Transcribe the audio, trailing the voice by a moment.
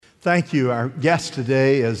Thank you. Our guest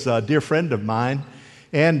today is a dear friend of mine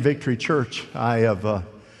and Victory Church. I have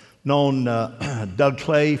known Doug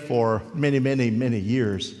Clay for many, many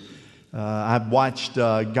years. I've watched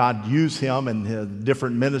God use him in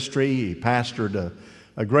different ministry. He pastored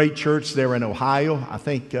a great church there in Ohio. I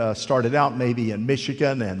think started out maybe in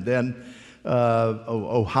Michigan and then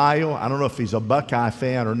Ohio. I don't know if he's a Buckeye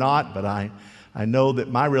fan or not, but I know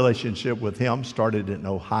that my relationship with him started in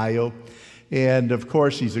Ohio. And of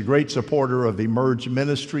course, he's a great supporter of Emerge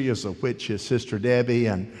Ministry, as of which his sister Debbie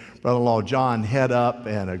and brother-in-law John head up,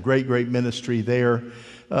 and a great ministry there.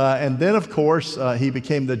 And then, of course, he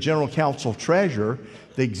became the general counsel treasurer,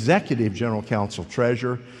 the executive general counsel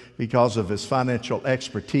treasurer, because of his financial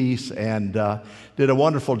expertise, and did a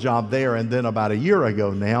wonderful job there. And then about a year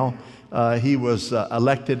ago now, he was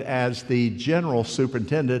elected as the general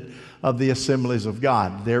superintendent of the Assemblies of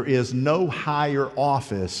God. There is no higher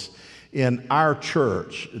office in our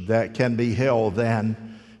church that can be held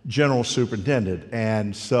than general superintendent.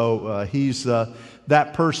 And so he's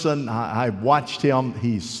that person. I've watched him.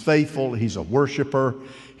 He's faithful. He's a worshiper.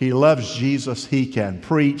 He loves Jesus. He can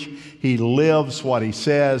preach. He lives what he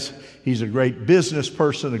says. He's a great business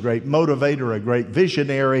person, a great motivator, a great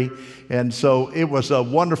visionary. And so it was a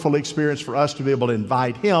wonderful experience for us to be able to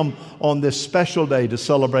invite him on this special day to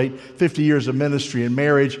celebrate 50 years of ministry and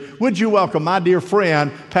marriage. Would you welcome my dear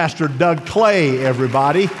friend, Pastor Doug Clay,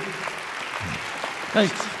 everybody?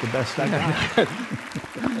 Thanks. The best I got.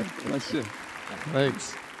 Bless you.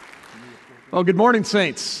 Thanks. Well, good morning,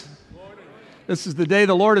 saints. This is the day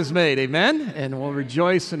the Lord has made, amen? And we'll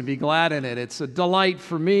rejoice and be glad in it. It's a delight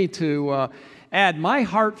for me to add my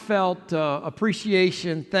heartfelt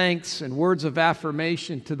appreciation, thanks, and words of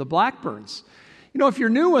affirmation to the Blackburns. You know, if you're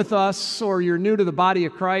new with us, or you're new to the body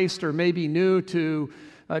of Christ, or maybe new to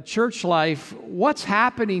church life, what's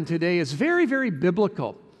happening today is very, very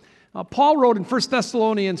biblical. Paul wrote in 1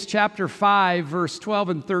 Thessalonians chapter 5, verse 12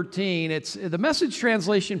 and 13, the Message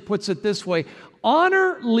translation puts it this way: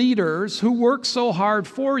 honor leaders who work so hard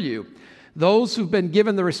for you, those who've been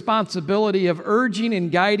given the responsibility of urging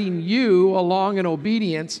and guiding you along in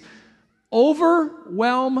obedience.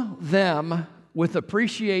 Overwhelm them with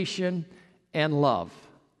appreciation and love.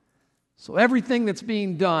 So everything that's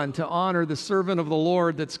being done to honor the servant of the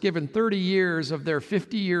Lord that's given 30 years of their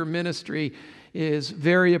 50-year ministry is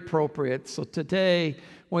very appropriate. So today,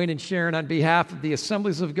 Wayne and Sharon, on behalf of the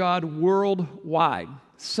Assemblies of God worldwide,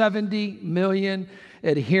 70 million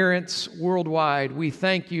adherents worldwide, we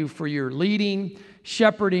thank you for your leading,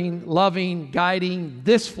 shepherding, loving, guiding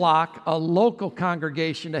this flock, a local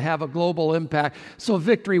congregation, to have a global impact. So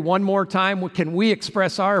Victory, one more time, can we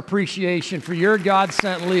express our appreciation for your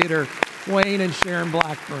God-sent leader, Wayne and Sharon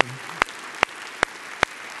Blackburn?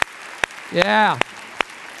 Yeah.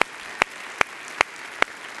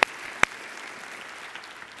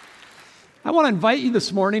 I want to invite you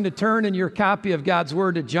this morning to turn in your copy of God's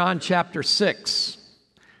Word to John chapter 6.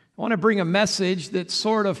 I want to bring a message that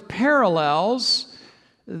sort of parallels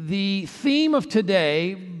the theme of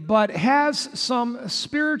today, but has some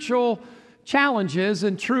spiritual challenges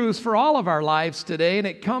and truths for all of our lives today, and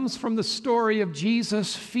it comes from the story of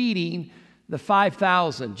Jesus feeding the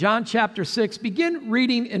 5,000. John chapter 6, begin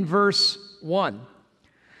reading in verse 1.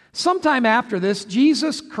 Sometime after this,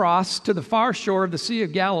 Jesus crossed to the far shore of the Sea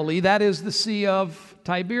of Galilee, that is the Sea of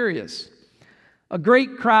Tiberias. A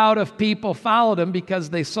great crowd of people followed him because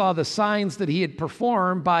they saw the signs that he had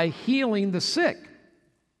performed by healing the sick.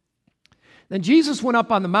 Then Jesus went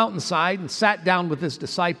up on the mountainside and sat down with his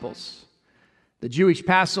disciples. The Jewish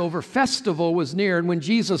Passover festival was near, and when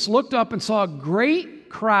Jesus looked up and saw a great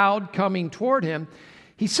crowd coming toward him,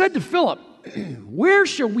 he said to Philip, "Where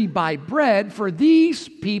shall we buy bread for these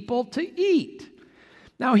people to eat?"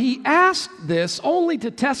 Now he asked this only to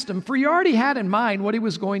test him, for he already had in mind what he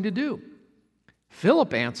was going to do.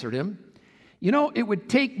 Philip answered him, "You know, it would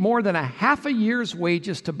take more than a half a year's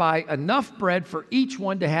wages to buy enough bread for each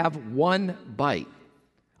one to have one bite."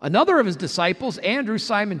 Another of his disciples, Andrew,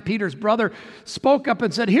 Simon Peter's brother, spoke up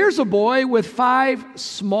and said, "Here's a boy with 5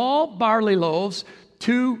 small barley loaves,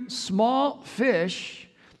 2 small fish.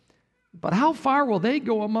 But how far will they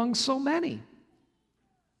go among so many?"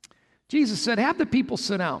 Jesus said, "Have the people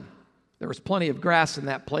sit down." There was plenty of grass in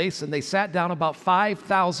that place, and they sat down. About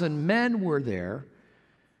 5,000 men were there.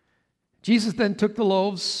 Jesus then took the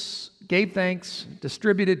loaves, gave thanks,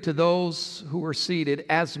 distributed to those who were seated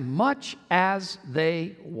as much as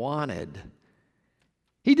they wanted.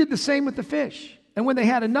 He did the same with the fish. And when they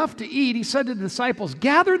had enough to eat, he said to the disciples,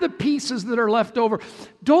 "Gather the pieces that are left over.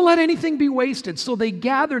 Don't let anything be wasted." So they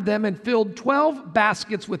gathered them and filled 12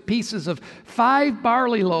 baskets with pieces of 5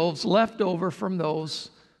 barley loaves left over from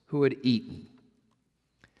those who had eaten.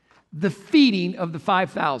 The feeding of the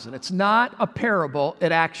 5,000. It's not a parable,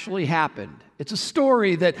 it actually happened. It's a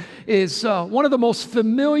story that is one of the most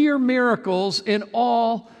familiar miracles in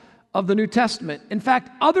all of the New Testament. In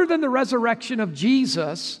fact, other than the resurrection of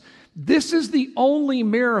Jesus, this is the only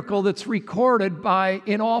miracle that's recorded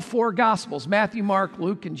in all four Gospels, Matthew, Mark,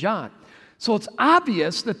 Luke, and John. So it's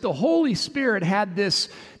obvious that the Holy Spirit had this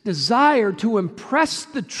desire to impress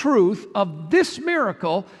the truth of this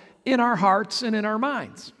miracle in our hearts and in our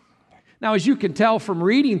minds. Now, as you can tell from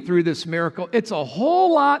reading through this miracle, it's a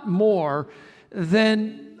whole lot more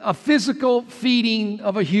than a physical feeding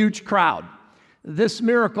of a huge crowd. This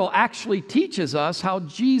miracle actually teaches us how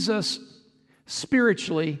Jesus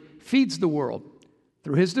spiritually feeds the world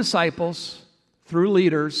through his disciples, through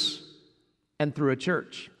leaders, and through a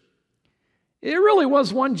church. It really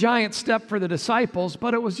was one giant step for the disciples,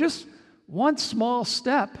 but it was just one small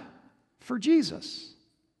step for Jesus.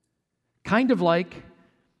 Kind of like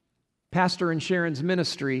Pastor and Sharon's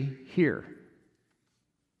ministry here.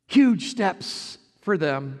 Huge steps for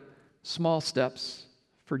them, small steps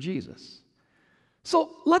for Jesus.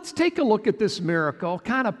 So let's take a look at this miracle,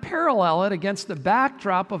 kind of parallel it against the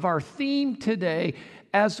backdrop of our theme today,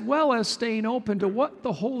 as well as staying open to what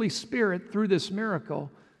the Holy Spirit, through this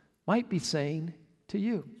miracle, might be saying to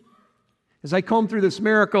you. As I comb through this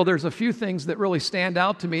miracle, there's a few things that really stand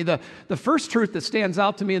out to me. The first truth that stands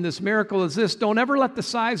out to me in this miracle is this: don't ever let the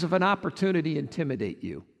size of an opportunity intimidate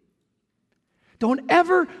you. Don't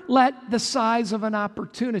ever let the size of an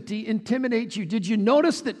opportunity intimidate you. Did you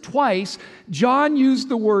notice that twice John used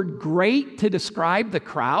the word great to describe the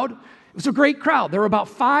crowd? It was a great crowd. There were about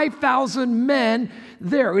 5,000 men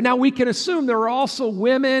there. Now we can assume there were also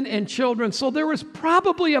women and children, so there was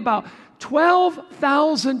probably about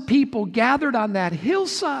 12,000 people gathered on that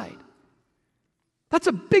hillside. That's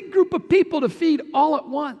a big group of people to feed all at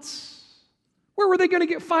once. Where were they going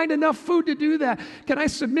to find enough food to do that? Can I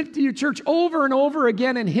submit to you, church, over and over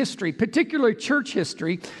again in history, particularly church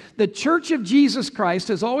history, the Church of Jesus Christ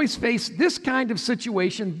has always faced this kind of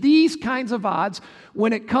situation, these kinds of odds,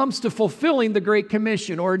 when it comes to fulfilling the Great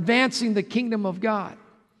Commission or advancing the kingdom of God.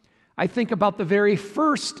 I think about the very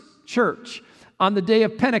first church on the day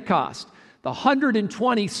of Pentecost. The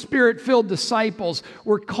 120 Spirit-filled disciples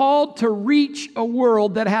were called to reach a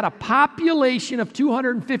world that had a population of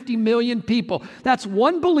 250 million people. That's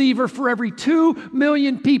one believer for every 2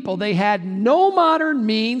 million people. They had no modern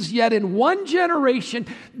means, yet in one generation,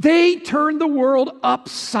 they turned the world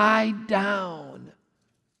upside down.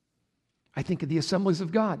 I think of the Assemblies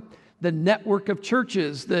of God, the network of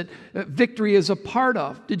churches that Victory is a part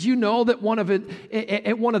of. Did you know that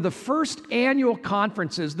at one of the first annual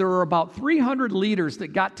conferences, there were about 300 leaders that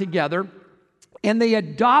got together and they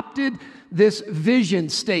adopted this vision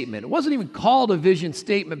statement. It wasn't even called a vision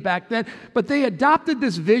statement back then, but they adopted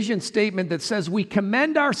this vision statement that says, we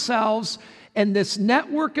commend ourselves and this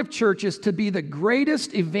network of churches to be the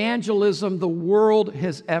greatest evangelism the world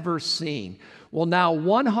has ever seen. Well, now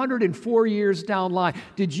 104 years down the line,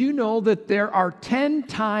 did you know that there are 10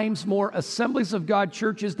 times more Assemblies of God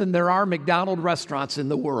churches than there are McDonald's restaurants in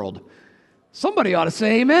the world? Somebody ought to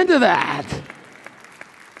say amen to that.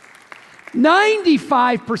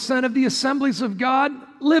 95% of the Assemblies of God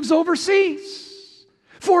lives overseas.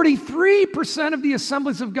 43% of the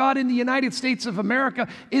Assemblies of God in the United States of America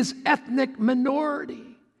is ethnic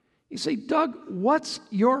minority. You say, Doug, what's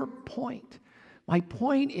your point? My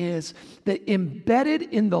point is that embedded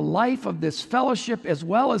in the life of this fellowship, as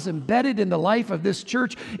well as embedded in the life of this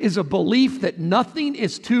church, is a belief that nothing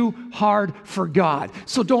is too hard for God.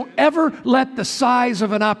 So don't ever let the size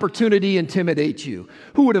of an opportunity intimidate you.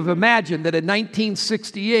 Who would have imagined that in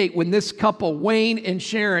 1968, when this couple, Wayne and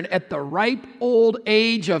Sharon, at the ripe old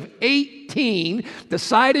age of 18,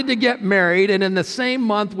 decided to get married and in the same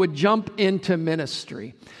month would jump into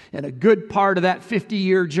ministry? And a good part of that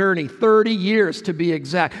 50-year journey, 30 years to be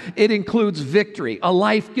exact, it includes Victory, a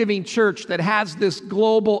life-giving church that has this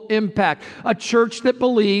global impact, a church that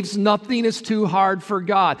believes nothing is too hard for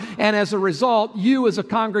God. And as a result, you as a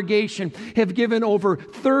congregation have given over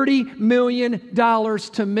 $30 million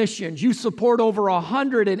to missions. You support over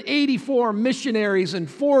 184 missionaries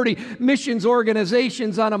and 40 missions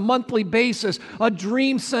organizations on a monthly basis, a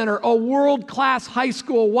dream center, a world-class high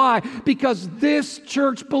school. Why? Because this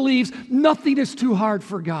church believes nothing is too hard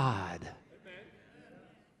for God.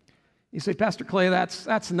 You say, Pastor Clay,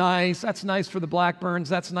 that's nice. That's nice for the Blackburns.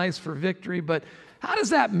 That's nice for Victory. But how does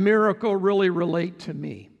that miracle really relate to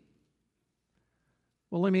me?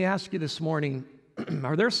 Well, let me ask you this morning,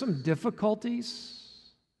 are there some difficulties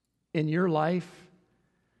in your life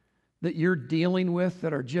that you're dealing with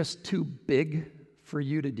that are just too big for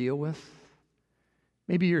you to deal with.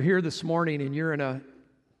 Maybe you're here this morning and you're in a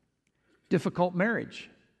difficult marriage,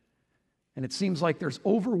 and it seems like there's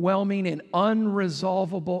overwhelming and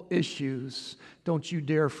unresolvable issues. Don't you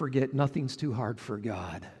dare forget, nothing's too hard for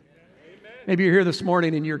God. Amen. Maybe you're here this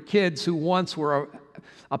morning and your kids who once were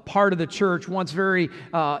a part of the church, once very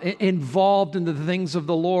involved in the things of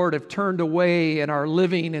the Lord, have turned away and are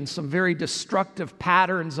living in some very destructive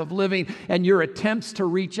patterns of living, and your attempts to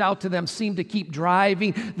reach out to them seem to keep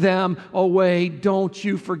driving them away. Don't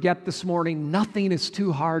you forget this morning, nothing is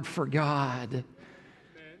too hard for God.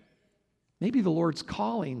 Maybe the Lord's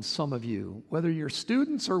calling some of you, whether you're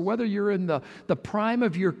students or whether you're in the prime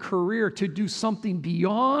of your career, to do something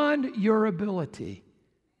beyond your ability.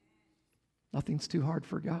 Nothing's too hard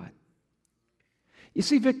for God. You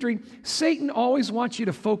see, Victory, Satan always wants you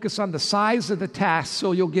to focus on the size of the task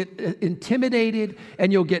so you'll get intimidated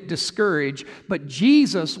and you'll get discouraged. But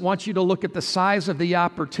Jesus wants you to look at the size of the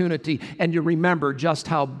opportunity and you remember just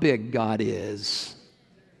how big God is.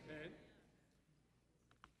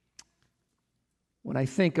 When I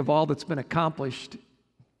think of all that's been accomplished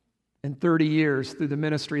in 30 years through the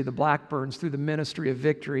ministry of the Blackburns, through the ministry of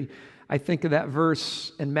Victory, I think of that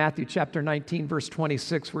verse in Matthew chapter 19, verse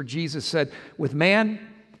 26, where Jesus said, with man,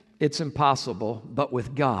 it's impossible, but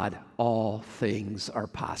with God, all things are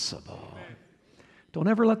possible. Amen. Don't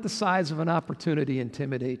ever let the size of an opportunity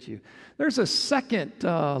intimidate you. There's a second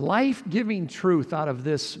life-giving truth out of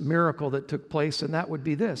this miracle that took place, and that would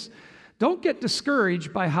be this. Don't get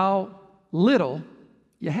discouraged by how little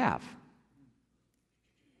you have.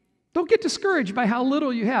 Don't get discouraged by how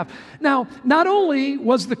little you have. Now, not only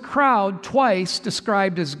was the crowd twice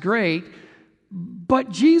described as great, but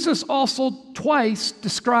Jesus also twice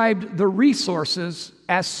described the resources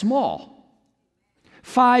as small.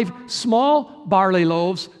 5 small barley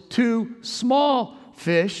loaves, 2 small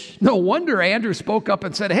fish. No wonder Andrew spoke up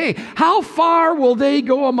and said, hey, how far will they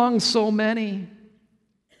go among so many?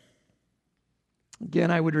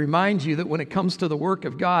 Again, I would remind you that when it comes to the work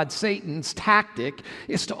of God, Satan's tactic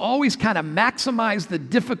is to always kind of maximize the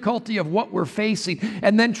difficulty of what we're facing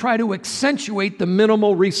and then try to accentuate the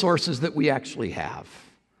minimal resources that we actually have.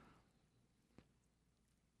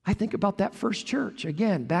 I think about that first church,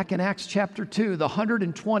 again, back in Acts chapter 2, the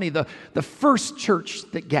 120, the first church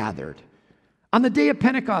that gathered. On the day of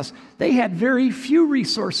Pentecost, they had very few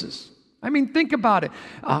resources. I mean, think about it.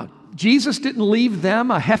 Jesus didn't leave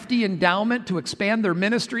them a hefty endowment to expand their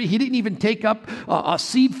ministry. He didn't even take up a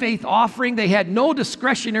seed faith offering. They had no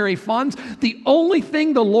discretionary funds. The only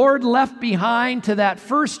thing the Lord left behind to that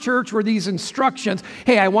first church were these instructions.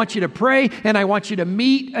 Hey, I want you to pray and I want you to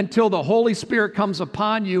meet until the Holy Spirit comes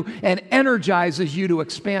upon you and energizes you to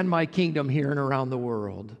expand my kingdom here and around the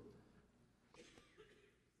world.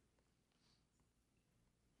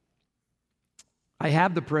 I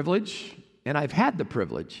have the privilege, and I've had the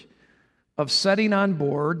privilege, of sitting on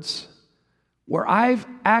boards where I've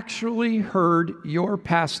actually heard your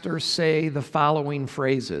pastor say the following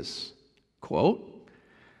phrases, quote,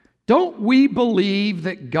 don't we believe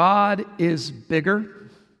that God is bigger?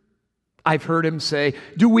 I've heard him say,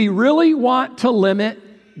 do we really want to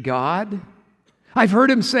limit God? I've heard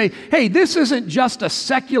him say, hey, this isn't just a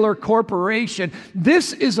secular corporation.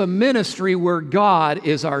 This is a ministry where God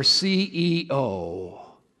is our CEO.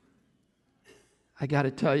 I got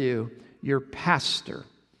to tell you, your pastor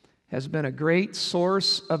has been a great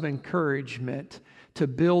source of encouragement to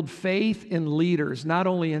build faith in leaders, not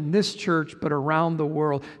only in this church, but around the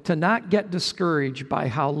world, to not get discouraged by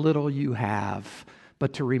how little you have,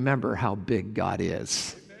 but to remember how big God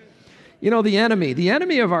is. You know, the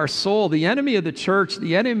enemy of our soul, the enemy of the church,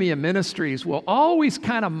 the enemy of ministries will always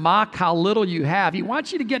kind of mock how little you have. He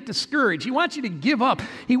wants you to get discouraged. He wants you to give up.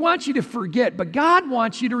 He wants you to forget. But God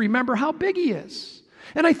wants you to remember how big he is.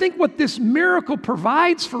 And I think what this miracle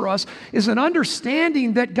provides for us is an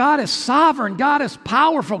understanding that God is sovereign, God is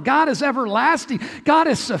powerful, God is everlasting, God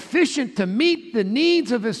is sufficient to meet the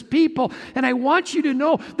needs of his people. And I want you to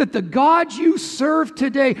know that the God you serve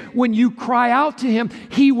today, when you cry out to him,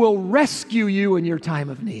 he will rescue you in your time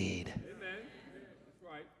of need. Amen.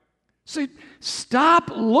 That's right. So stop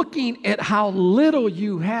looking at how little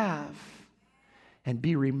you have and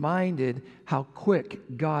be reminded how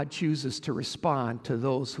quick God chooses to respond to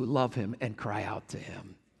those who love him and cry out to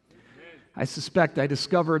him. Amen. I suspect I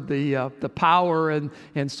discovered the power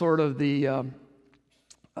and sort of the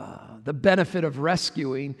benefit of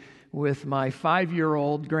rescuing with my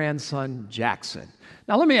 5-year-old grandson, Jackson.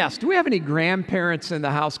 Now, let me ask, do we have any grandparents in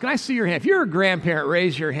the house? Can I see your hand? If you're a grandparent,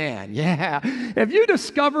 raise your hand. Yeah. Have you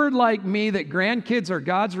discovered, like me, that grandkids are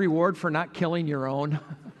God's reward for not killing your own?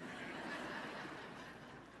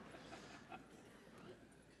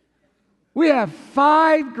 We have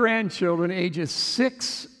 5 grandchildren, ages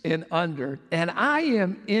 6 and under, and I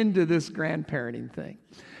am into this grandparenting thing.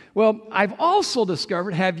 Well, I've also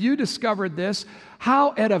discovered, have you discovered this,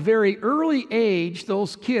 how at a very early age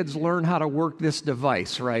those kids learn how to work this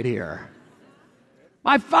device right here.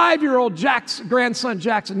 My 5-year-old grandson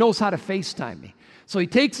Jackson knows how to FaceTime me. So he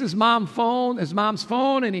takes his mom's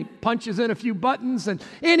phone, and he punches in a few buttons. And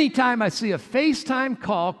anytime I see a FaceTime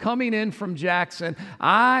call coming in from Jackson,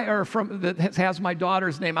 that has my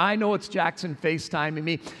daughter's name, I know it's Jackson FaceTiming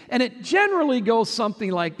me. And it generally goes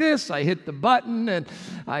something like this. I hit the button and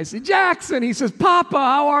I say, Jackson. He says, Papa,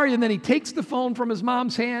 how are you? And then he takes the phone from his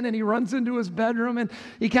mom's hand and he runs into his bedroom and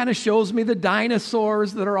he kind of shows me the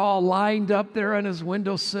dinosaurs that are all lined up there on his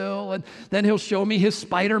windowsill. And then he'll show me his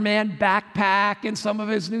Spider-Man backpack and some of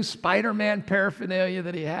his new Spider-Man paraphernalia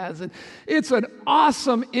that he has. And it's an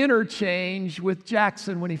awesome interchange with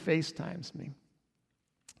Jackson when he FaceTimes me.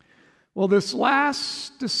 Well, this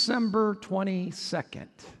last December 22nd,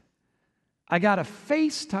 I got a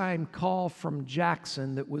FaceTime call from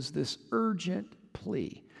Jackson that was this urgent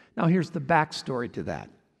plea. Now, here's the backstory to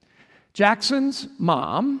that. Jackson's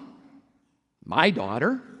mom, my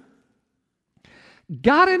daughter,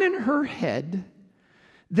 got it in her head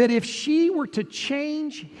that if she were to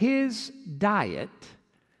change his diet,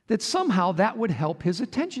 that somehow that would help his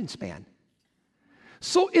attention span.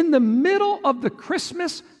 So in the middle of the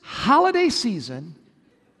Christmas holiday season,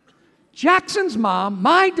 Jackson's mom,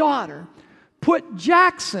 my daughter, put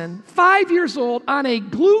Jackson, 5 years old, on a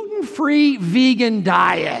gluten-free vegan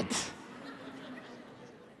diet.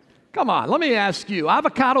 Come on, let me ask you,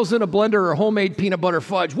 avocados in a blender or homemade peanut butter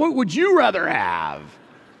fudge, what would you rather have?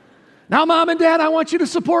 Now, Mom and Dad, I want you to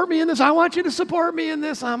support me in this. I want you to support me in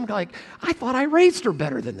this. I'm like, I thought I raised her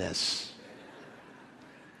better than this.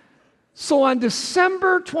 So on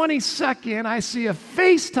December 22nd, I see a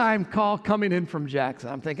FaceTime call coming in from Jackson.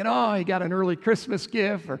 I'm thinking, oh, he got an early Christmas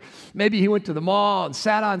gift, or maybe he went to the mall and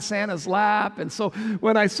sat on Santa's lap. And so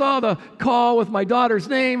when I saw the call with my daughter's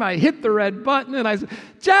name, I hit the red button and I said,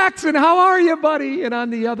 Jackson, how are you, buddy? And on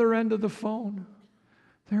the other end of the phone,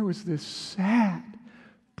 there was this sad,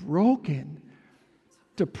 broken,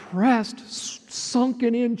 depressed,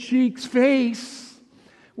 sunken in cheeks face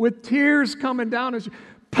with tears coming down his,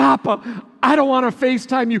 Papa, I don't want to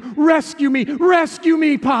FaceTime you. Rescue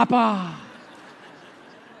me, Papa.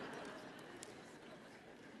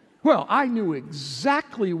 Well, I knew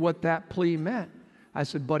exactly what that plea meant. I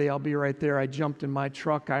said, buddy, I'll be right there. I jumped in my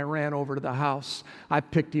truck. I ran over to the house. I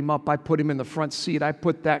picked him up. I put him in the front seat. I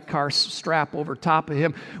put that car strap over top of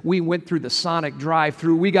him. We went through the Sonic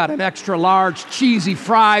drive-thru. We got an extra large cheesy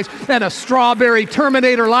fries and a strawberry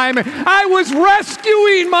Terminator lime. I was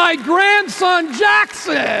rescuing my grandson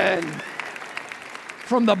Jackson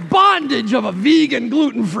from the bondage of a vegan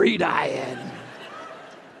gluten-free diet.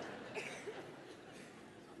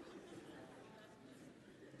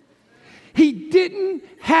 He didn't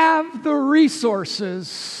have the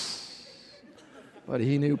resources, but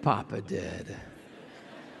he knew Papa did.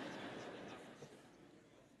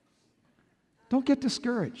 Don't get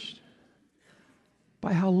discouraged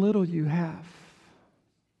by how little you have,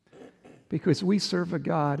 because we serve a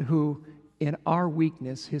God who, in our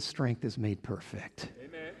weakness, His strength is made perfect.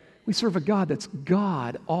 Amen. We serve a God that's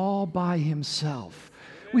God all by Himself.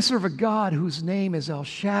 We serve a God whose name is El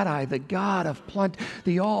Shaddai, the God of plenty,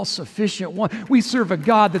 the all-sufficient one. We serve a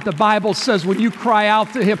God that the Bible says when you cry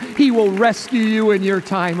out to Him, He will rescue you in your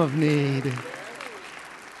time of need.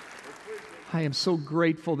 I am so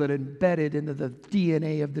grateful that embedded into the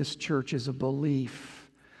DNA of this church is a belief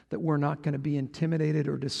that we're not going to be intimidated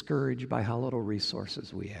or discouraged by how little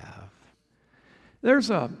resources we have. There's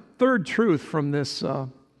a third truth from this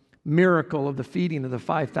miracle of the feeding of the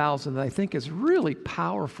 5,000 that I think is really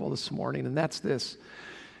powerful this morning, and that's this.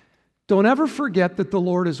 Don't ever forget that the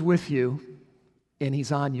Lord is with you and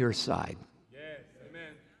He's on your side. Yes,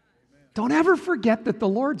 amen. Don't ever forget that the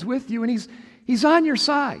Lord's with you and He's on your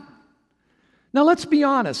side. Now let's be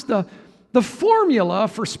honest. The formula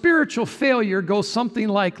for spiritual failure goes something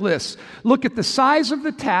like this. Look at the size of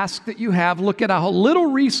the task that you have, look at how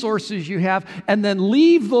little resources you have, and then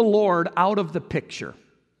leave the Lord out of the picture.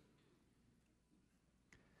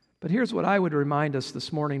 But here's what I would remind us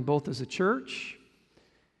this morning, both as a church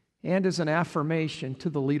and as an affirmation to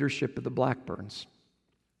the leadership of the Blackburns.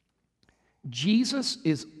 Jesus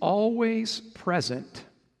is always present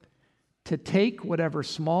to take whatever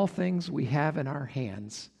small things we have in our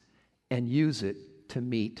hands and use it to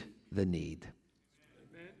meet the need.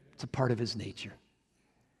 It's a part of His nature.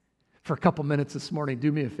 For a couple minutes this morning,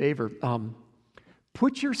 do me a favor.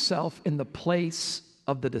 Put yourself in the place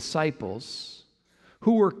of the disciples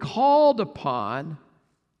who were called upon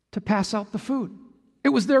to pass out the food. It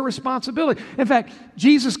was their responsibility. In fact,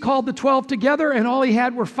 Jesus called the 12 together, and all he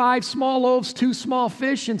had were 5 small loaves, 2 small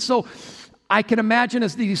fish. And so I can imagine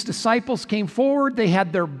as these disciples came forward, they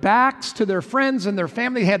had their backs to their friends and their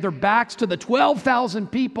family, they had their backs to the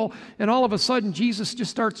 12,000 people, and all of a sudden Jesus just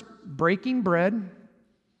starts breaking bread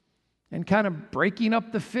and kind of breaking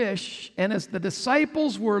up the fish. And as the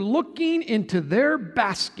disciples were looking into their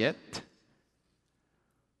basket,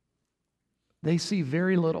 they see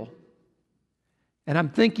very little.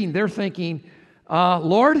 And they're thinking,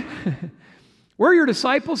 Lord, we're your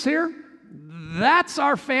disciples here. That's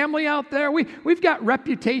our family out there. We've got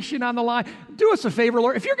reputation on the line. Do us a favor,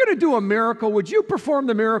 Lord. If you're going to do a miracle, would you perform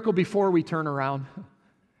the miracle before we turn around?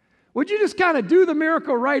 Would you just kind of do the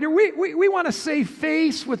miracle right? We want to save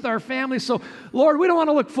face with our family. So, Lord, we don't want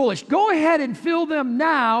to look foolish. Go ahead and fill them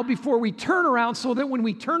now before we turn around so that when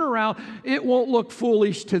we turn around, it won't look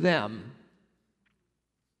foolish to them.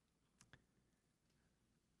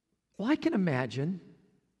 Well, I can imagine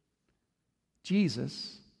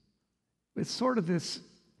Jesus with sort of this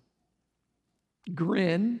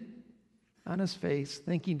grin on his face,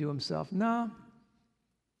 thinking to himself, no,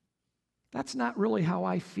 that's not really how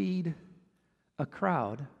I feed a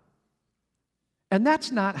crowd. And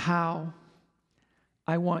that's not how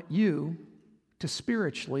I want you to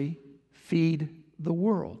spiritually feed the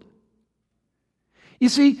world. You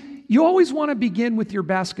see, you always want to begin with your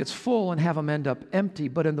baskets full and have them end up empty,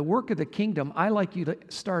 but in the work of the kingdom, I like you to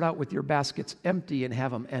start out with your baskets empty and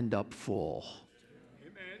have them end up full.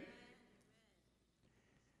 Amen.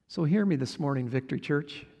 So hear me this morning, Victory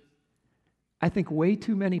Church. I think way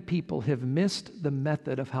too many people have missed the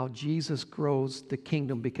method of how Jesus grows the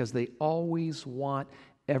kingdom because they always want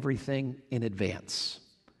everything in advance.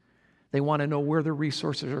 They want to know where the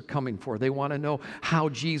resources are coming for. They want to know how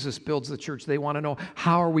Jesus builds the church. They want to know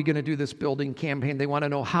how are we going to do this building campaign. They want to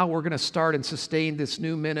know how we're going to start and sustain this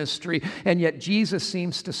new ministry. And yet Jesus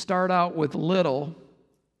seems to start out with little,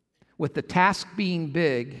 with the task being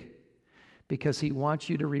big, because he wants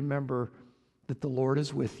you to remember that the Lord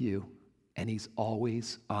is with you and he's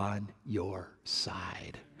always on your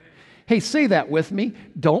side. Hey, say that with me.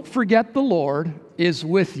 Don't forget the Lord is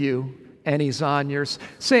with you and he's on yours.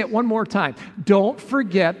 Say it one more time. Don't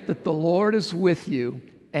forget that the Lord is with you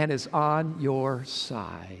and is on your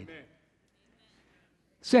side.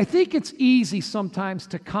 See, I think it's easy sometimes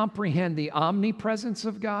to comprehend the omnipresence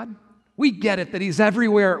of God. We get it that he's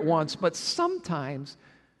everywhere at once, but sometimes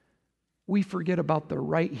we forget about the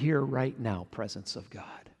right here, right now presence of God.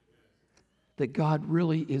 That God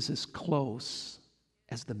really is as close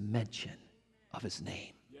as the mention of his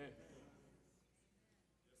name.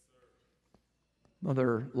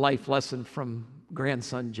 Another life lesson from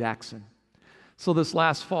grandson Jackson. So this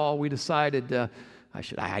last fall, we decided,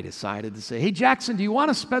 I decided to say, hey, Jackson, do you want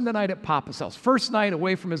to spend the night at Papa's house? First night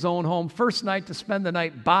away from his own home, first night to spend the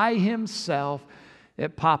night by himself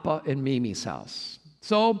at Papa and Mimi's house.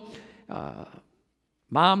 So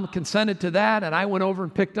Mom consented to that, and I went over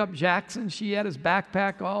and picked up Jackson. She had his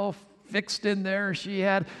backpack all fixed in there. She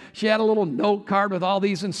had a little note card with all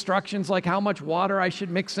these instructions, like how much water I should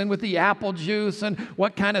mix in with the apple juice and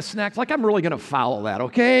what kind of snacks. Like, I'm really going to follow that,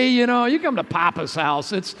 okay? You know, you come to Papa's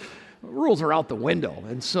house, rules are out the window.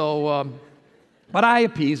 And so, but I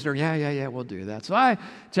appeased her. Yeah, we'll do that. So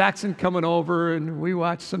Jackson coming over, and we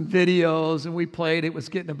watched some videos, and we played. It was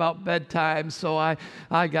getting about bedtime, so I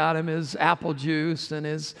got him his apple juice and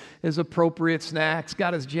his appropriate snacks,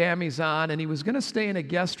 got his jammies on, and he was going to stay in a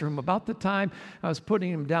guest room. About the time I was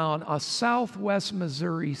putting him down, a southwest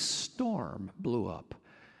Missouri storm blew up.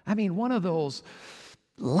 I mean, one of those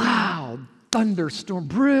loud thunderstorm,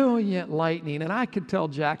 brilliant lightning, and I could tell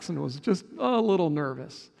Jackson was just a little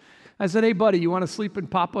nervous. I said, hey, buddy, you want to sleep in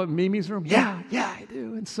Papa and Mimi's room? Yeah, I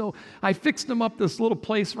do. And so I fixed him up this little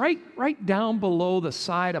place right down below the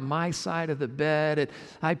side of my side of the bed. And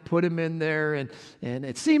I put him in there, and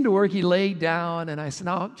it seemed to work. He laid down, and I said,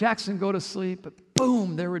 now, Jackson, go to sleep. But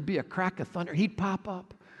boom, there would be a crack of thunder. He'd pop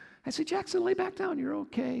up. I said, Jackson, lay back down. You're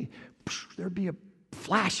okay. There'd be a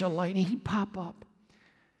flash of lightning. He'd pop up.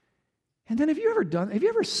 And then have you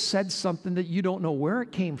ever said something that you don't know where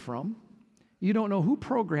it came from? You don't know who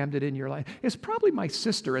programmed it in your life. It's probably my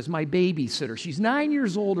sister as my babysitter. She's 9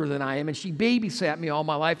 years older than I am, and she babysat me all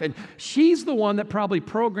my life, and she's the one that probably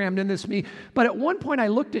programmed in this me. But at one point, I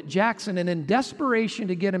looked at Jackson, and in desperation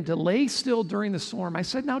to get him to lay still during the storm, I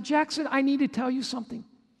said, now, Jackson, I need to tell you something.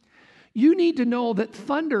 You need to know that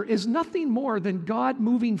thunder is nothing more than God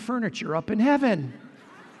moving furniture up in heaven.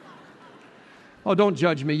 Oh, don't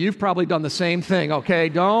judge me. You've probably done the same thing, okay?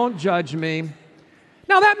 Don't judge me.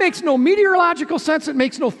 Now, that makes no meteorological sense. It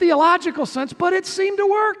makes no theological sense, but it seemed to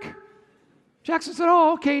work. Jackson said,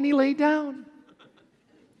 oh, okay, and he laid down.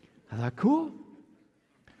 I thought, cool.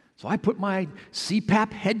 So I put my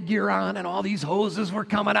CPAP headgear on, and all these hoses were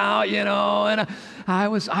coming out, and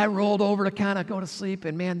I rolled over to kind of go to sleep,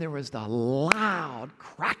 and man, there was the loud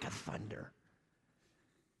crack of thunder.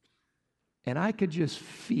 And I could just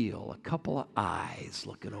feel a couple of eyes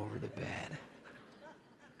looking over the bed.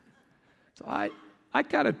 So I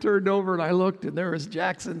kind of turned over and I looked, and there was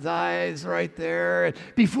Jackson's eyes right there. And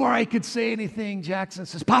before I could say anything, Jackson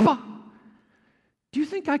says, Papa, do you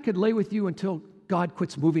think I could lay with you until God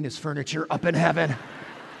quits moving his furniture up in heaven?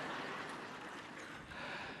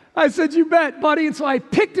 I said, you bet, buddy. And so I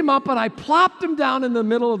picked him up and I plopped him down in the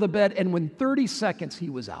middle of the bed, and within 30 seconds, he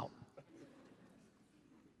was out.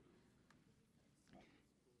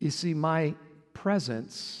 You see, my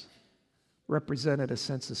presence represented a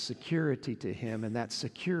sense of security to him, and that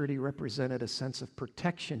security represented a sense of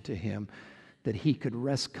protection to him, that he could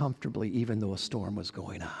rest comfortably even though a storm was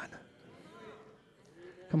going on.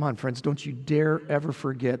 Come on, friends, don't you dare ever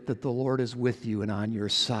forget that the Lord is with you and on your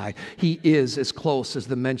side. He is as close as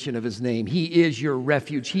the mention of his name. He is your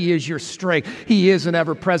refuge. He is your strength. He is an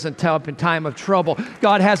ever-present help in time of trouble.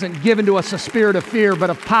 God hasn't given to us a spirit of fear, but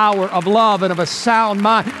of power, of love, and of a sound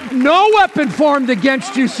mind. No weapon formed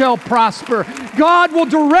against you shall prosper. God will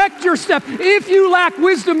direct your step. If you lack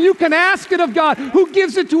wisdom, you can ask it of God, who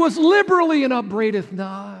gives it to us liberally and upbraideth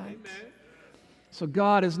not. So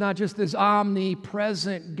God is not just this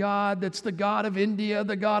omnipresent God that's the God of India,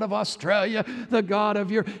 the God of Australia, the God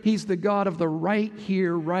of He's the God of the right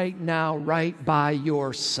here, right now, right by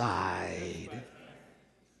your side.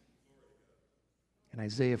 And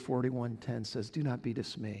Isaiah 41:10 says, do not be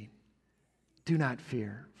dismayed. Do not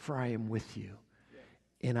fear, for I am with you,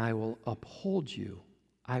 and I will uphold you.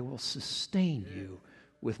 I will sustain you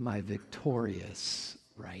with my victorious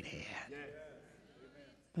right hand.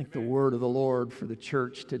 I think the word of the Lord for the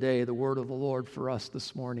church today, the word of the Lord for us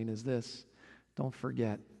this morning is this. Don't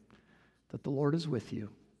forget that the Lord is with you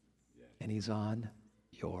and he's on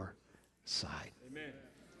your side. Amen.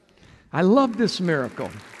 I love this miracle.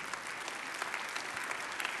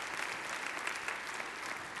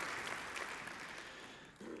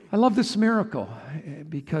 I love this miracle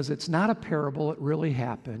because it's not a parable, it really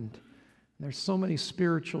happened. There's so many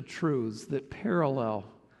spiritual truths that parallel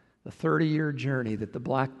the 30-year journey that the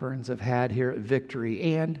Blackburns have had here at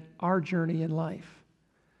Victory and our journey in life.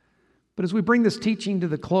 But as we bring this teaching to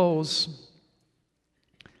the close,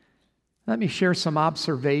 let me share some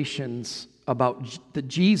observations about the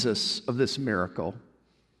Jesus of this miracle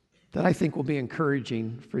that I think will be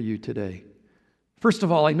encouraging for you today. First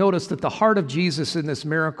of all, I noticed that the heart of Jesus in this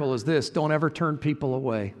miracle is this: don't ever turn people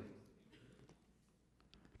away.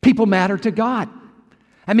 People matter to God.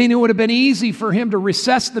 I mean, it would have been easy for him to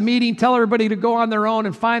recess the meeting, tell everybody to go on their own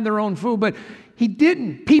and find their own food, but he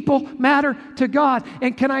didn't. People matter to God.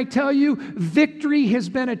 And can I tell you, Victory has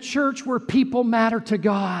been a church where people matter to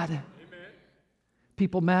God. Amen.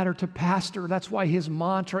 People matter to Pastor. That's why his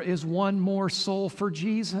mantra is one more soul for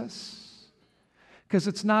Jesus. Because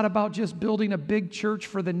it's not about just building a big church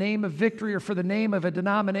for the name of Victory or for the name of a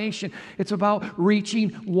denomination. It's about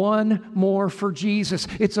reaching one more for Jesus.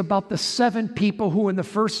 It's about the 7 people who in the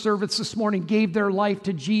first service this morning gave their life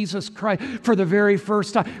to Jesus Christ for the very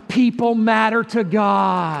first time. People matter to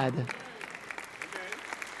God.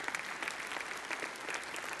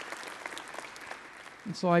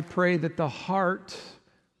 And so I pray that the heart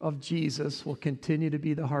of Jesus will continue to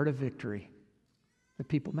be the heart of Victory. That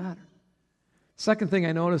people matter. Second thing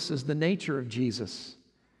I notice is the nature of Jesus.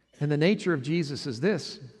 And the nature of Jesus is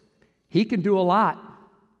this: he can do a lot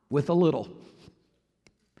with a little.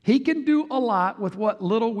 He can do a lot with what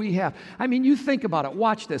little we have. I mean, you think about it.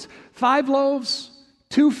 Watch this. 5 loaves,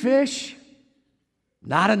 2 fish,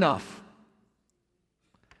 not enough.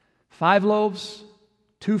 5 loaves,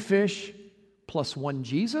 2 fish, plus 1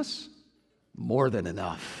 Jesus, more than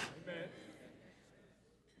enough.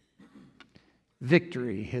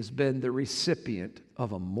 Victory has been the recipient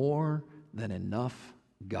of a more than enough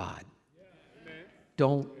God.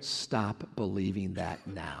 Don't stop believing that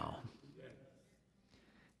now.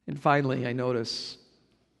 And finally, I notice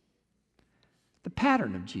the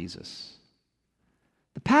pattern of Jesus.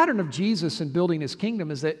 The pattern of Jesus in building his kingdom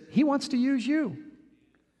is that he wants to use you.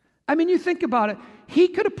 I mean, you think about it. He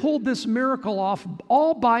could have pulled this miracle off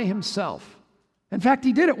all by himself. In fact,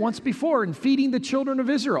 he did it once before in feeding the children of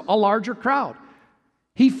Israel, a larger crowd.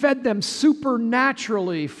 He fed them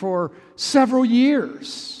supernaturally for several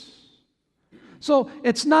years. So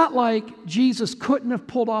it's not like Jesus couldn't have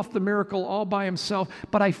pulled off the miracle all by himself,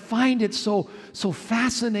 but I find it so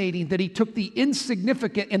fascinating that he took the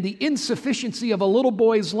insignificant and the insufficiency of a little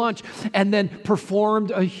boy's lunch and then performed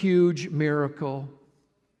a huge miracle.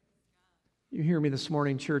 You hear me this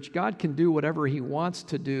morning, church. God can do whatever he wants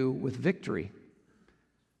to do with victory.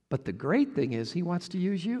 But the great thing is he wants to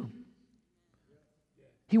use you.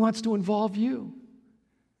 He wants to involve you.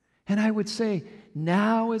 And I would say,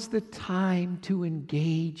 now is the time to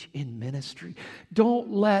engage in ministry.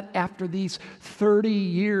 Don't let, after these 30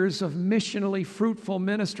 years of missionally fruitful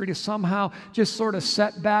ministry, to somehow just sort of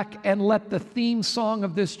set back and let the theme song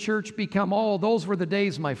of this church become, oh, those were the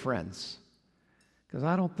days, my friends. Because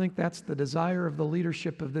I don't think that's the desire of the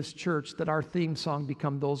leadership of this church, that our theme song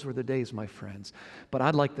become, those were the days, my friends. But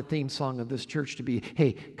I'd like the theme song of this church to be,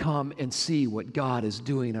 hey, come and see what God is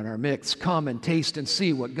doing in our midst. Come and taste and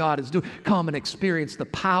see what God is doing. Come and experience the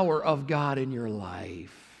power of God in your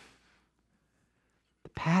life. The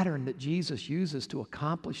pattern that Jesus uses to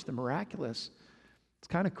accomplish the miraculous, it's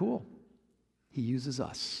kind of cool. He uses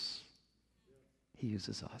us. He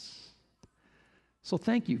uses us. So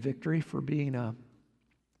thank you, Victory, for being a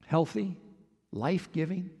healthy,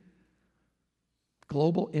 life-giving,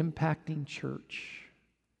 global impacting church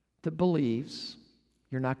that believes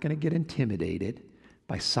you're not going to get intimidated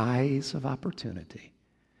by size of opportunity.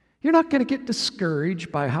 You're not going to get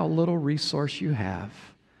discouraged by how little resource you have.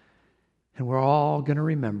 And we're all going to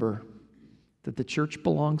remember that the church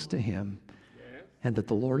belongs to him and that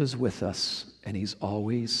the Lord is with us and he's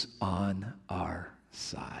always on our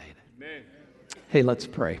side. Amen. Hey, let's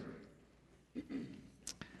pray.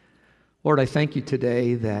 Lord, I thank you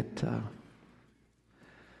today that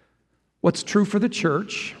what's true for the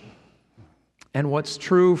church and what's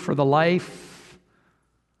true for the life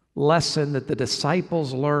lesson that the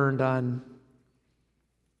disciples learned on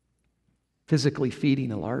physically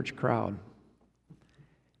feeding a large crowd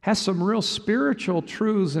has some real spiritual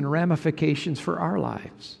truths and ramifications for our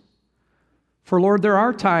lives. For Lord, there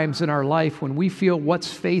are times in our life when we feel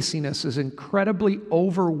what's facing us is incredibly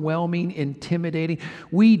overwhelming, intimidating.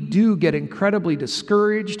 We do get incredibly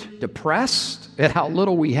discouraged, depressed at how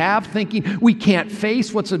little we have, thinking we can't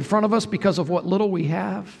face what's in front of us because of what little we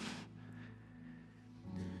have.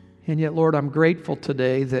 And yet, Lord, I'm grateful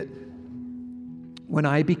today that when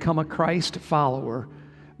I become a Christ follower,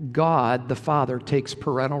 God, the Father, takes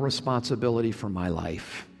parental responsibility for my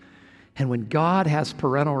life. And when God has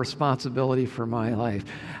parental responsibility for my life,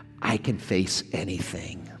 I can face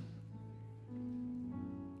anything.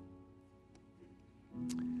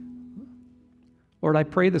 Lord, I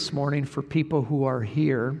pray this morning for people who are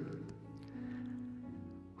here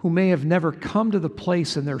who may have never come to the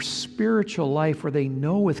place in their spiritual life where they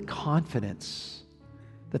know with confidence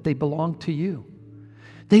that they belong to you.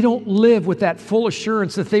 They don't live with that full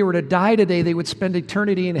assurance that if they were to die today, they would spend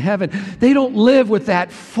eternity in heaven. They don't live with that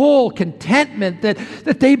full contentment that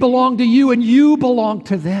they belong to you and you belong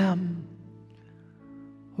to them.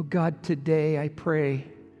 Oh God, today I pray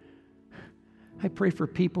for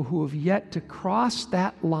people who have yet to cross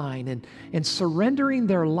that line and surrendering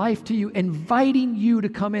their life to you, inviting you to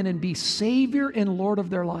come in and be Savior and Lord of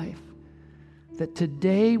their life, that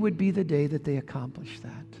today would be the day that they accomplish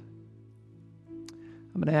that.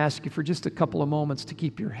 I'm going to ask you for just a couple of moments to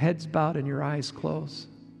keep your heads bowed and your eyes closed.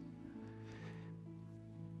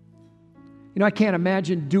 You know, I can't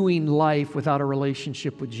imagine doing life without a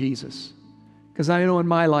relationship with Jesus. Because I know in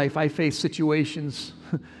my life I face situations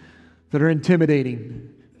that are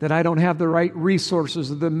intimidating, that I don't have the right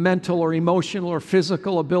resources, the mental or emotional or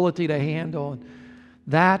physical ability to handle. And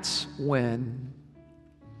that's when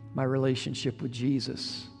my relationship with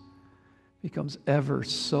Jesus becomes ever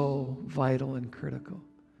so vital and critical.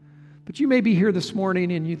 But you may be here this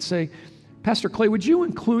morning and you'd say, Pastor Clay, would you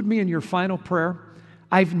include me in your final prayer?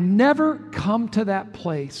 I've never come to that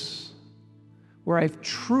place where I've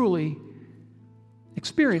truly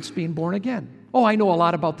experienced being born again. Oh, I know a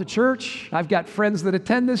lot about the church. I've got friends that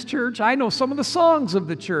attend this church. I know some of the songs of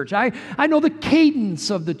the church. I know the cadence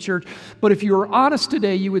of the church. But if you were honest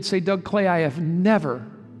today, you would say, Doug Clay, I have never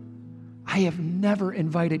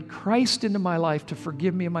invited Christ into my life to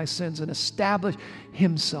forgive me of my sins and establish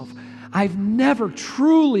himself. I've never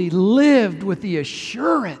truly lived with the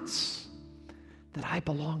assurance that I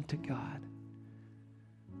belong to God.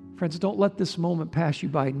 Friends, don't let this moment pass you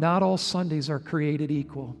by. Not all Sundays are created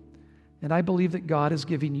equal. And I believe that God is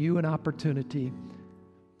giving you an opportunity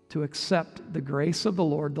to accept the grace of the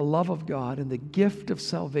Lord, the love of God, and the gift of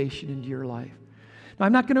salvation into your life. Now,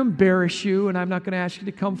 I'm not going to embarrass you, and I'm not going to ask you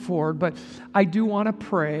to come forward, but I do want to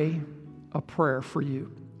pray a prayer for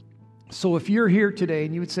you. So if you're here today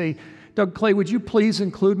and you would say, Doug Clay, would you please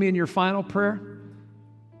include me in your final prayer?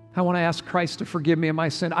 I want to ask Christ to forgive me of my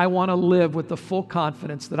sin. I want to live with the full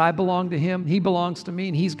confidence that I belong to Him, He belongs to me,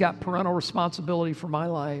 and He's got parental responsibility for my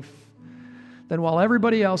life. Then while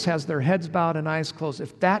everybody else has their heads bowed and eyes closed,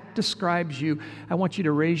 if that describes you, I want you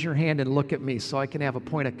to raise your hand and look at me so I can have a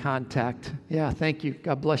point of contact. Yeah, thank you.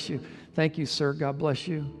 God bless you. Thank you, sir. God bless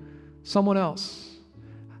you. Someone else.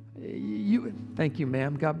 Thank you,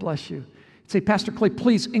 ma'am. God bless you. Say, Pastor Clay,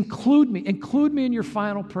 please include me in your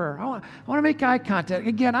final prayer. I want to make eye contact.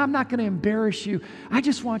 Again, I'm not going to embarrass you. I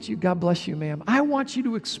just want you, God bless you, ma'am. I want you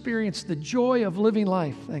to experience the joy of living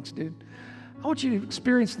life. Thanks, dude. I want you to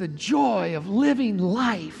experience the joy of living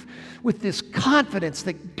life with this confidence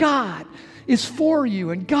that God is for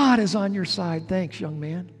you and God is on your side. Thanks, young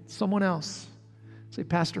man. Someone else. Say,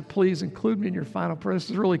 Pastor, please include me in your final prayer. This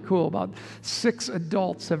is really cool. About 6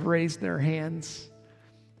 adults have raised their hands.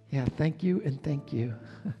 Yeah, thank you and thank you.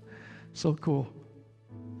 So cool.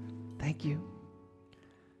 Thank you.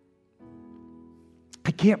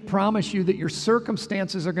 I can't promise you that your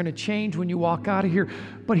circumstances are going to change when you walk out of here,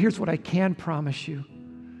 but here's what I can promise you.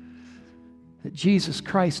 That Jesus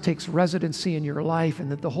Christ takes residency in your life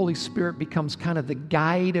and that the Holy Spirit becomes kind of the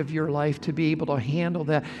guide of your life to be able to handle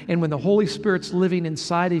that. And when the Holy Spirit's living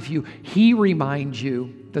inside of you, He reminds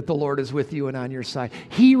you that the Lord is with you and on your side.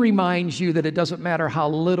 He reminds you that it doesn't matter how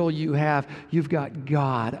little you have, you've got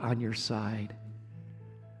God on your side.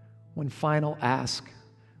 One final ask.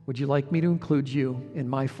 Would you like me to include you in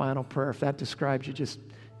my final prayer? If that describes you,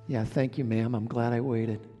 thank you, ma'am. I'm glad I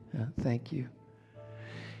waited. Yeah, thank you.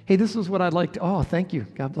 Hey, this is what I'd like to, thank you.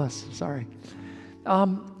 God bless. Sorry.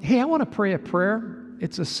 Hey, I want to pray a prayer.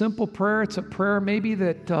 It's a simple prayer. It's a prayer maybe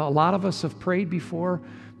that a lot of us have prayed before.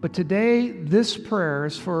 But today, this prayer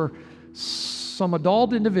is for some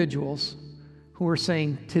adult individuals who are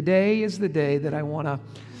saying, today is the day that I want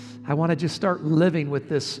to just start living with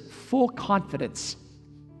this full confidence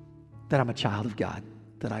that I'm a child of God,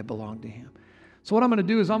 that I belong to Him. So what I'm going to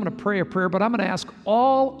do is I'm going to pray a prayer, but I'm going to ask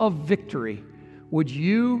all of Victory, would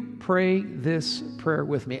you pray this prayer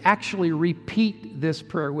with me? Actually, repeat this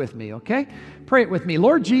prayer with me, okay? Pray it with me.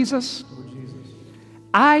 Lord Jesus,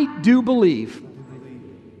 I do believe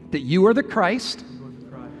that you are the Christ,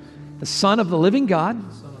 the Son of the living God,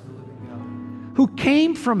 who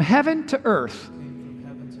came from heaven to earth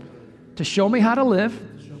to show me how to live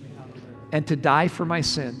and to die for my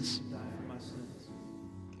sins.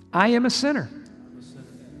 I am a sinner.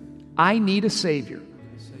 I need a Savior.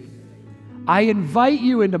 I invite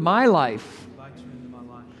you into my life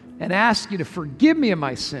and ask you to forgive me of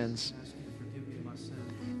my sins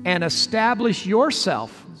and establish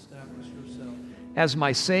yourself as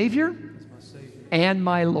my Savior and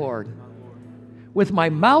my Lord. With my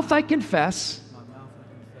mouth I confess,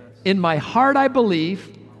 in my heart I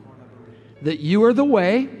believe that you are the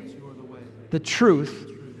way, the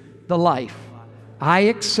truth, the life. I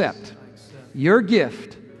accept your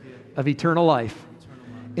gift of eternal life.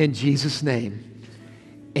 In Jesus' name,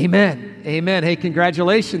 amen. Amen. Hey,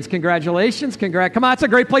 congratulations, congratulations, come on, it's a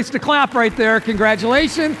great place to clap right there.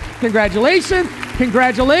 Congratulations, congratulations,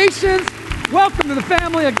 congratulations. Welcome to the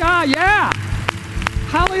family of God. Yeah.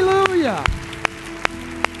 Hallelujah.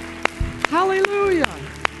 Hallelujah.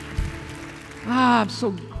 I'm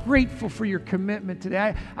so grateful for your commitment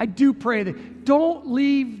today. I do pray that don't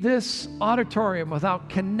leave this auditorium without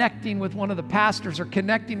connecting with one of the pastors or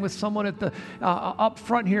connecting with someone at the up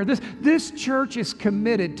front here. This church is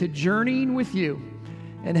committed to journeying with you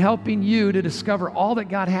and helping you to discover all that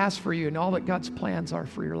God has for you and all that God's plans are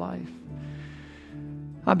for your life.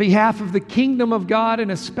 On behalf of the kingdom of God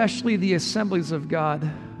and especially the assemblies of God,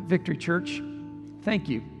 Victory Church, thank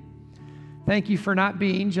you. Thank you for not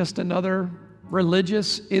being just another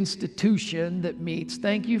religious institution that meets.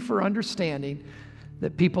 Thank you for understanding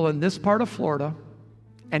that people in this part of Florida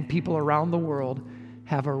and people around the world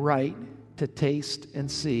have a right to taste and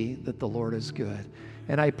see that the Lord is good.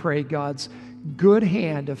 And I pray God's good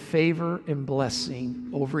hand of favor and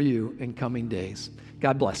blessing over you in coming days.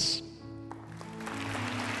 God bless.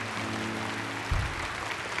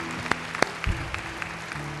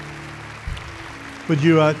 Would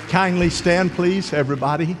you kindly stand, please,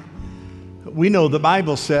 everybody? We know the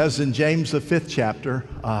Bible says in James, the 5th chapter,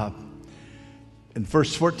 in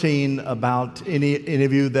verse 14, about any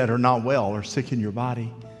of you that are not well or sick in your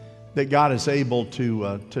body, that God is able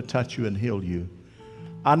to touch you and heal you.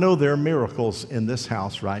 I know there are miracles in this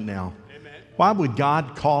house right now. Amen. Why would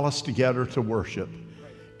God call us together to worship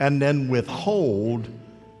and then withhold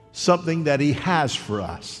something that He has for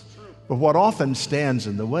us? But what often stands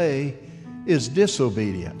in the way is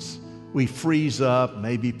disobedience. we freeze up,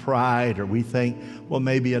 maybe pride, or we think, well,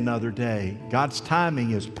 maybe another day. God's timing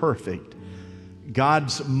is perfect.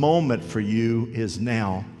 God's moment for you is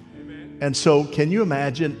now. Amen. And so can you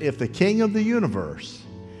imagine if the King of the universe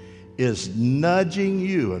is nudging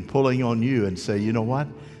you and pulling on you and say, you know what,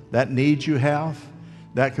 that need you have,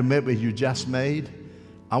 that commitment you just made,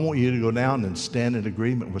 I want you to go down and stand in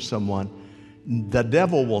agreement with someone. The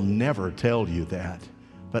devil will never tell you that,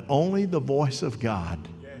 but only the voice of God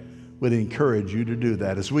would encourage you to do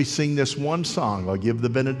that. As we sing this one song, I'll give the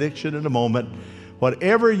benediction in a moment.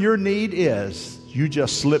 Whatever your need is, you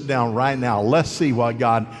just slip down right now. Let's see what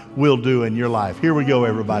God will do in your life. Here we go,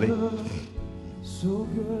 everybody. So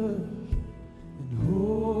good and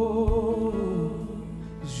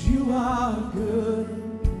you are good.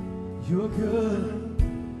 You're good.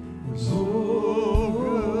 So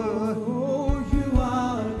good. Oh, you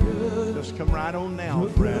are good. Just come right on now,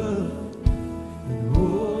 friend.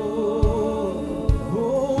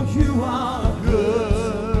 You are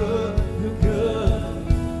good. You're good.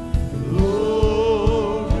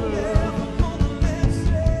 Oh, you're never gonna let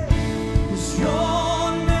say, 'cause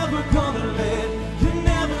you're never gonna let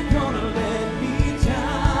me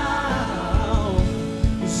down.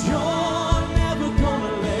 'Cause you're never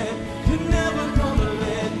gonna let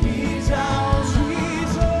me down,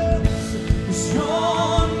 Jesus. 'Cause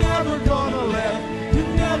you're never gonna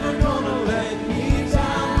let me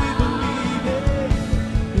down. We believe it.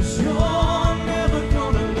 You're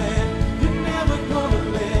never gonna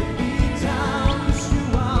let me down, 'cause you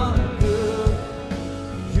are good,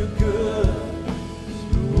 you're good.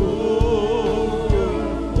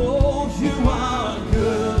 Oh, you are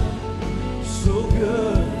good, so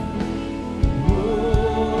good.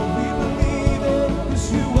 Oh, we believe it, 'cause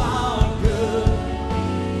you are good,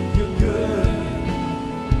 you're good.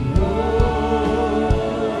 Oh,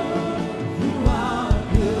 you are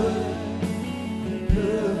good, you're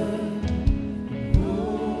good.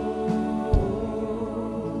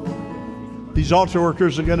 These altar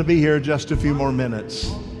workers are going to be here just a few more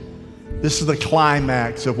minutes. This is the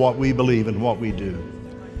climax of what we believe and what we do.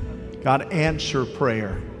 God answer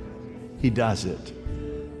prayer. He does it.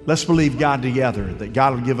 Let's believe God together that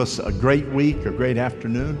God will give us a great week, a great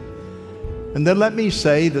afternoon. And then let me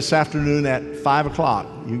say this afternoon at 5 o'clock,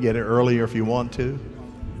 you get it earlier if you want to.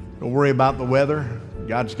 Don't worry about the weather.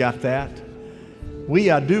 God's got that.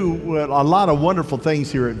 We do a lot of wonderful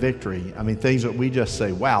things here at Victory. I mean, things that we just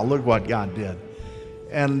say, wow, look what God did.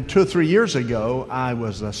 And 2 or 3 years ago, I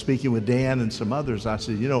was speaking with Dan and some others. I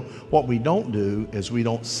said, you know, what we don't do is we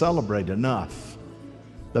don't celebrate enough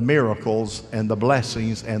the miracles and the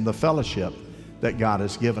blessings and the fellowship that God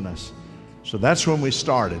has given us. So that's when we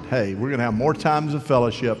started. Hey, we're going to have more times of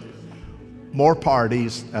fellowship, more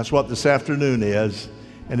parties. That's what this afternoon is.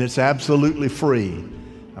 And it's absolutely free.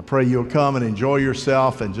 I pray you'll come and enjoy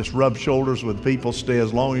yourself and just rub shoulders with people. Stay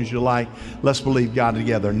as long as you like. Let's believe God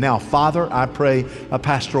together. Now, Father, I pray a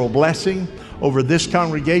pastoral blessing over this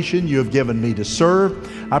congregation you have given me to serve.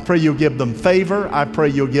 I pray you'll give them favor. I pray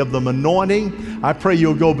you'll give them anointing. I pray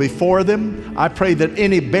you'll go before them. I pray that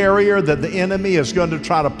any barrier that the enemy is going to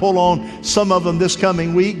try to pull on some of them this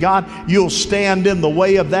coming week, God, you'll stand in the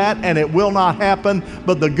way of that and it will not happen,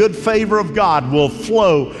 but the good favor of God will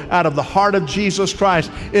flow out of the heart of Jesus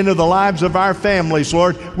Christ into the lives of our families,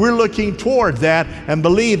 Lord. We're looking toward that and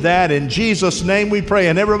believe that. In Jesus' name we pray.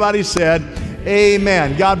 And everybody said,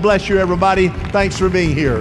 amen. God bless you, everybody. Thanks for being here.